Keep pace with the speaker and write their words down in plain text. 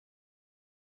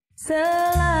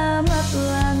Selamat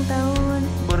ulang tahun,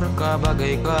 berkah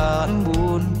bagaikan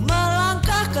embun,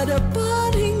 melangkah ke depan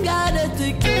hingga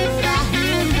detik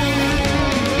terakhirmu.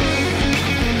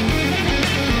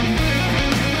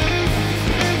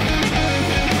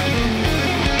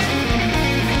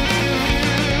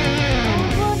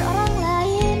 Walaupun orang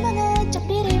lain mengecap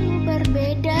dirimu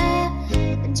berbeda,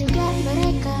 dan juga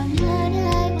mereka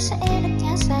menilaimu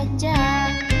seenaknya saja,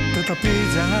 tetapi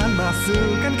jangan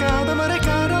masukkan kata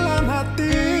mereka dalam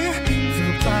hati.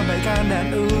 Cukup sampaikan dan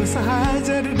usaha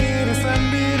jadi diri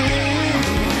sendiri.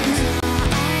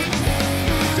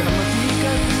 Jangan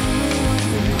matikan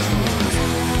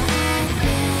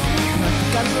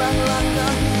matikanlah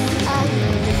langkahmu.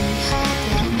 ayo lihat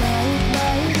yang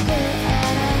baik-baik ke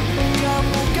arahmu.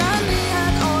 Kamu kan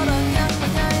lihat orang yang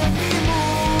menyayangimu.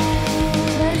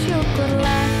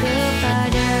 bersyukurlah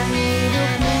kepada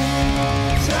hidupmu.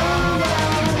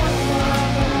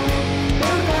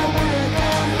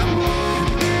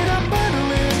 Tidak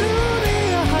peduli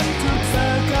dunia hancur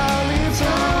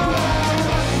sekalipun.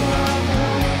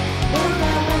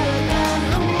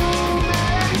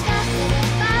 Melangkah ke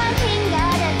depan hingga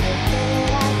detik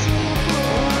terakhirmu.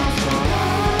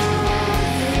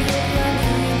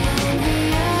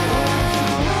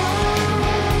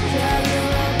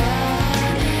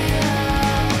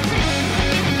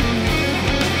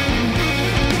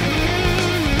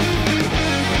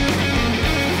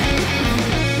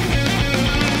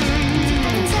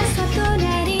 Ciptakan sesuatu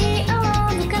dari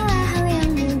awal bukanlah hal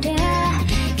yang mudah.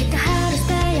 Kita harus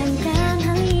bayangkan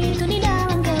hal itu di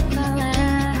dalam kepala.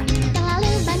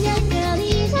 Terlalu banyak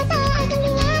gelisah tak akan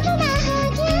membuatmu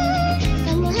bahagia.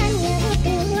 Kamu hanya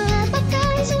butuh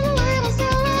melupakan semua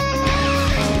masalah.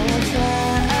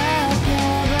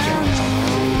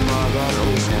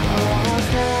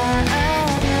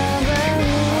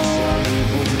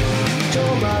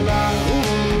 Cobalah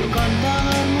ulurkan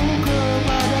tanganmu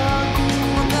kepadaku.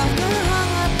 Maka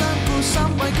kehangatanku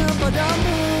sampai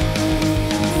kepadamu.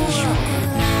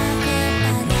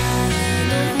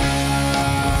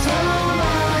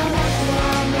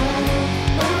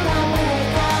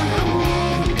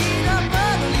 Tidak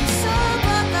peduli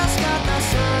sebatas kata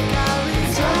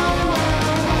sekalipun.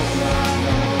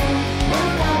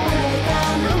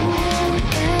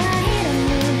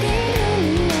 Kelahiranmu di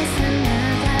dunia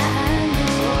sangat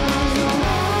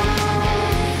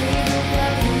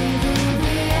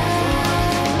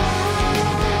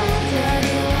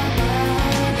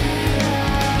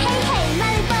Hei,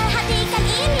 mari perhatikan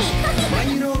ini.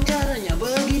 Bagaimana caranya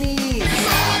begini?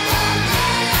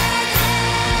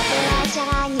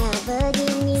 Caranya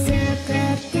begini.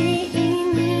 Seperti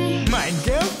ini. Main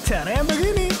game caranya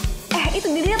begini. Itu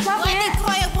dilihat Wah, lapnya. ini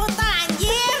proyek brutal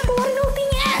anjir. Keluarin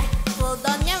ultinya.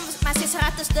 Cooldownnya masih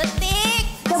 100 detik.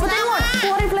 Dapetin woi,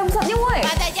 keluarin flame shotnya woi.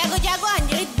 Pada jago-jago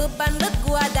anjir, beban berat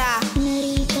gua dah.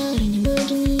 Mari caranya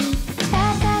begini.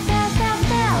 Tap, tap, tap, tap,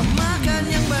 tap. Makan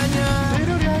yang banyak.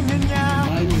 Tidur yang nyenyak.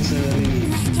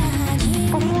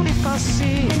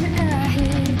 Komunikasi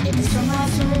terakhir. Itu semua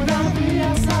sudah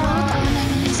biasa.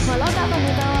 Walau tak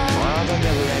pernah tawa. Walau tak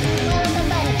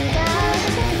banyak tinggal.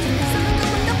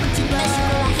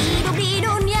 Bersyukurlah hidup di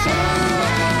dunia.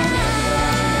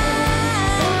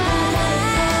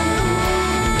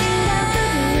 Tidak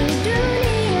peduli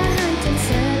dunia hancur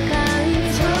sekali.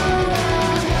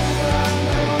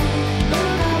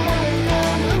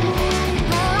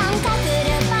 Melangkah ke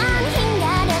depan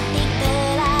hingga detik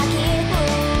terakhir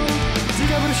pun.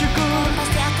 Jika bersyukur,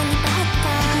 Pasti akan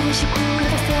diperhatikan. Bersyukur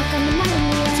pasti akan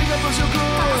menangis. jika bersyukur,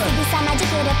 Kau pasti bisa maju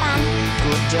ke depan.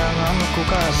 ku jangan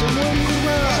lakukan semua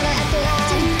Dengan aturan.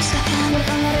 Jangan menyusahkan.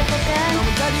 Bukan merepotkan.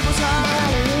 Kamu jadi bosan.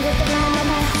 Lalu minggu tenang dan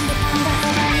malam depan.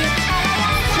 Bahkan hari.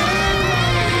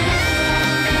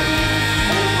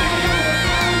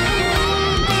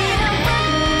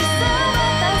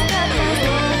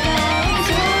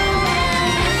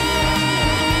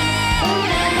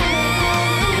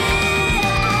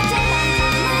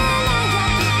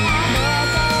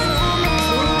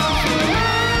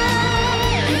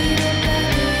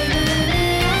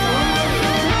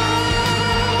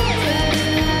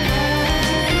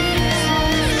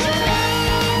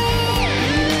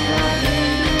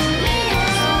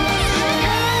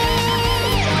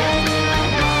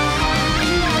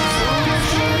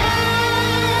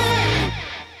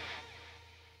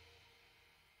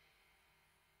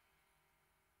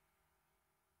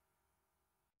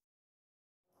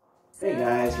 Hey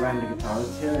guys, Ryan the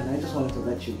Guitarist here, and I just wanted to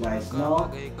let you guys know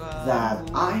that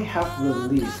I have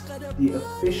released the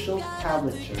official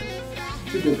tablature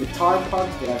to the guitar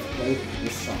parts that I've played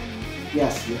this song.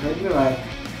 Yes, you heard me right,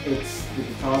 it's the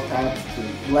guitar tabs to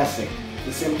Blessing.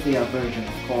 the Simpthia version,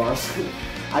 of course.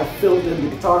 I filled in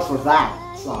the guitars for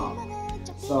that song.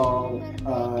 So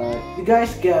you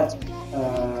guys get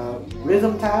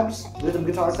rhythm tabs, rhythm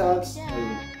guitar tabs,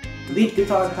 lead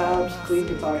guitar tabs, clean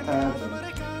guitar tabs, and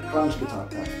crunch guitar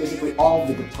tabs. Basically all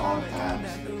the guitar tabs,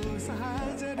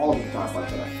 all the guitar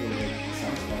parts that I filled in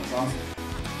that song.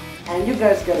 And you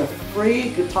guys get a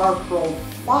free Guitar Pro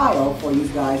file for you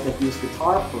guys that use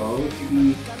Guitar Pro to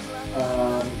be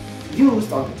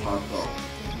used on Guitar Pro.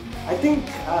 I think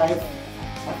I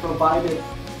provided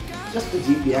just the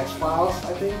GPX files,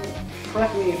 I think.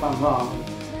 Correct me if I'm wrong.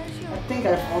 I think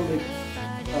I've only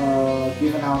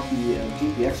given out the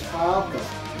GPX file, because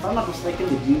if I'm not mistaken,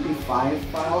 the GP5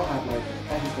 file had like a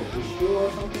technical issue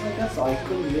or something like that, so I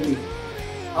couldn't really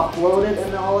upload it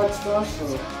and all that stuff,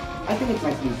 so I think it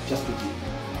might be just the GP.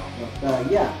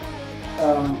 But yeah,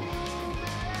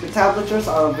 the tablatures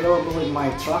are available in my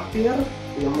truck tier.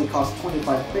 They only cost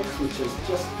 25 Pix, which is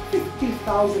just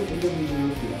 50,000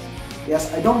 Indonesian rupiahs.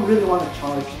 Yes, I don't really want to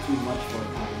charge too much for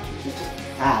tablatures. It's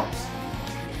just tabs.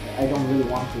 I don't really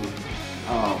want to,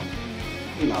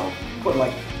 you know, put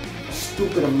like a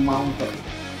stupid amount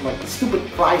of, like a stupid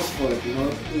price for it, you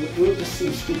know? It would just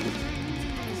seem stupid.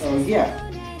 So yeah,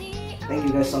 thank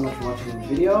you guys so much for watching the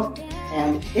video.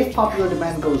 And if popular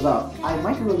demand goes up, I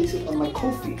might release it on my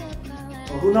Ko-fi.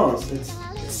 Or who knows? It's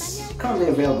currently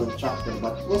available in Chapter,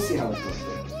 but we'll see how it goes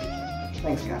there.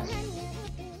 Thanks, guys.